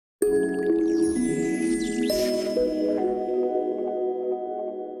Hi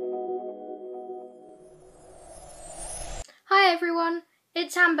everyone,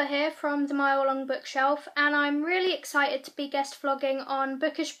 it's Amber here from the Mile Long Bookshelf, and I'm really excited to be guest vlogging on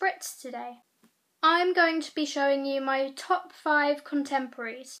Bookish Brits today. I'm going to be showing you my top 5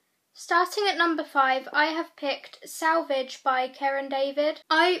 contemporaries. Starting at number 5, I have picked Salvage by Karen David.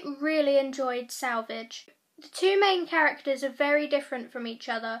 I really enjoyed Salvage. The two main characters are very different from each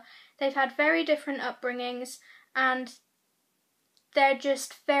other. They've had very different upbringings and they're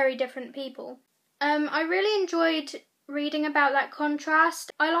just very different people. I really enjoyed reading about that contrast.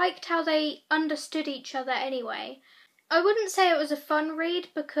 I liked how they understood each other anyway. I wouldn't say it was a fun read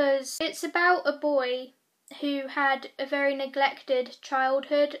because it's about a boy who had a very neglected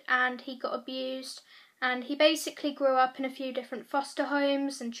childhood and he got abused, and he basically grew up in a few different foster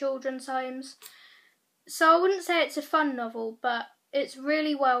homes and children's homes. So I wouldn't say it's a fun novel, but it's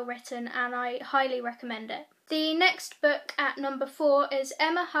really well written and I highly recommend it. The next book at number 4 is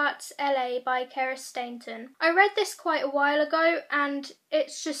Emma Hart's LA by Kerris Stainton. I read this quite a while ago and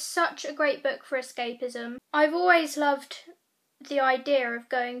it's just such a great book for escapism. I've always loved the idea of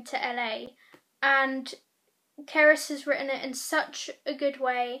going to LA, and Kerris has written it in such a good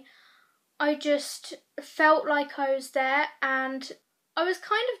way. I just felt like I was there, and I was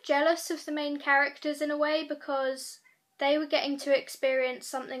kind of jealous of the main characters in a way because they were getting to experience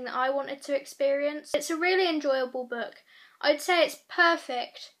something that I wanted to experience. It's a really enjoyable book. I'd say it's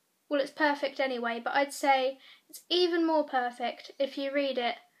perfect. Well, it's perfect anyway, but I'd say it's even more perfect if you read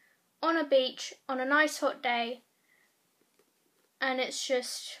it on a beach on a nice hot day, and it's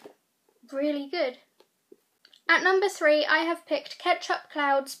just really good. At number 3, I have picked Ketchup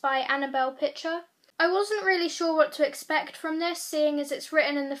Clouds by Annabelle Pitcher. I wasn't really sure what to expect from this, seeing as it's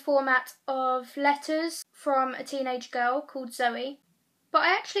written in the format of letters from a teenage girl called Zoe, but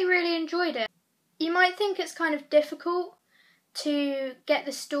I actually really enjoyed it. You might think it's kind of difficult to get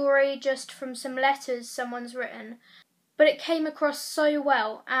the story just from some letters someone's written, but it came across so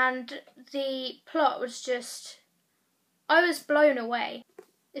well, and the plot was just... I was blown away.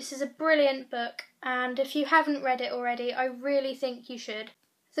 This is a brilliant book, and if you haven't read it already, I really think you should.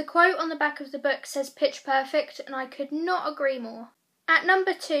 The quote on the back of the book says pitch perfect, and I could not agree more. At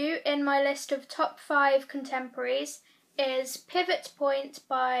number 2 in my list of top 5 contemporaries is Pivot Point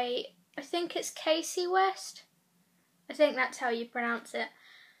by, I think it's Casey West? I think that's how you pronounce it.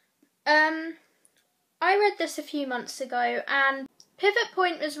 I read this a few months ago, and Pivot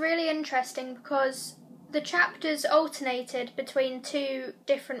Point was really interesting because the chapters alternated between 2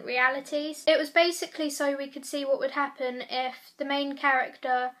 different realities. It was basically so we could see what would happen if the main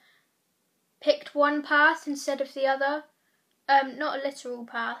character picked one path instead of the other. Not a literal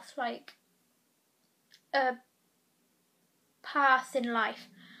path, like a path in life.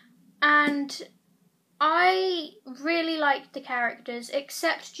 And I really liked the characters,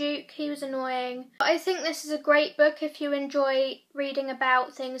 except Duke. He was annoying. I think this is a great book if you enjoy reading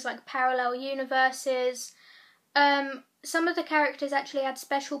about things like parallel universes. Some of the characters actually had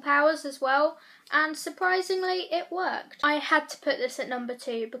special powers as well, and surprisingly it worked. I had to put this at number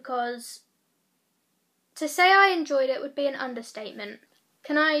 2 because to say I enjoyed it would be an understatement.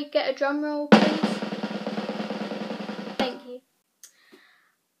 Can I get a drum roll, please? Thank you.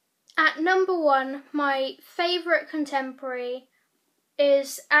 At number 1, my favourite contemporary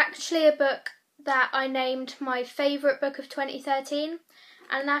is actually a book that I named my favourite book of 2013,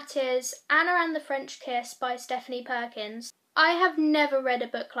 and that is Anna and the French Kiss by Stephanie Perkins. I have never read a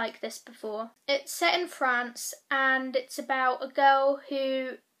book like this before. It's set in France, and it's about a girl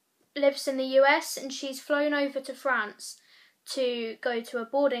who lives in the US, and she's flown over to France to go to a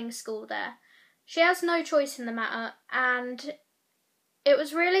boarding school there. She has no choice in the matter, and it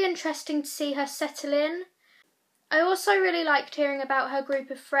was really interesting to see her settle in. I also really liked hearing about her group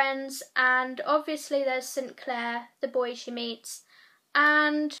of friends, and obviously there's St. Clair, the boy she meets,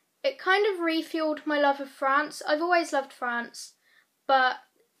 and it kind of refueled my love of France. I've always loved France, but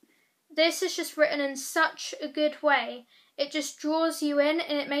this is just written in such a good way. It just draws you in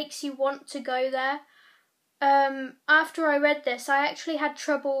and it makes you want to go there. After I read this, I actually had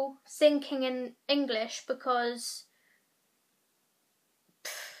trouble thinking in English because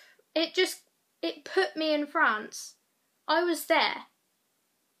it put me in France. I was there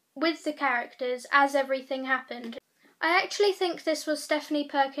with the characters as everything happened. I actually think this was Stephanie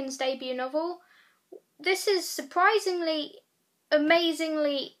Perkins' debut novel. This is surprisingly,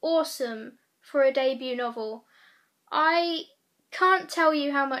 amazingly awesome for a debut novel. I can't tell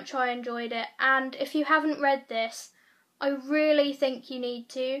you how much I enjoyed it, and if you haven't read this, I really think you need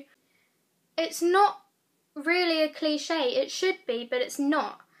to. It's not really a cliche. It should be, but it's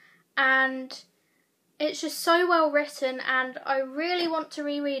not. and it's just so well written, and I really want to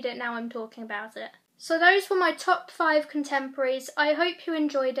reread it now I'm talking about it. So those were my top 5 contemporaries. I hope you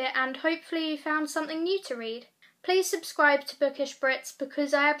enjoyed it, and hopefully you found something new to read. Please subscribe to Bookish Brits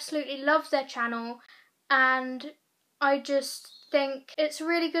because I absolutely love their channel, and I just think it's a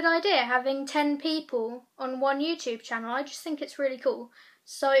really good idea having 10 people on one YouTube channel. I just think it's really cool.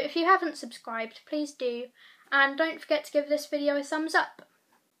 So if you haven't subscribed, please do, and don't forget to give this video a thumbs up.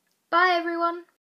 Bye everyone!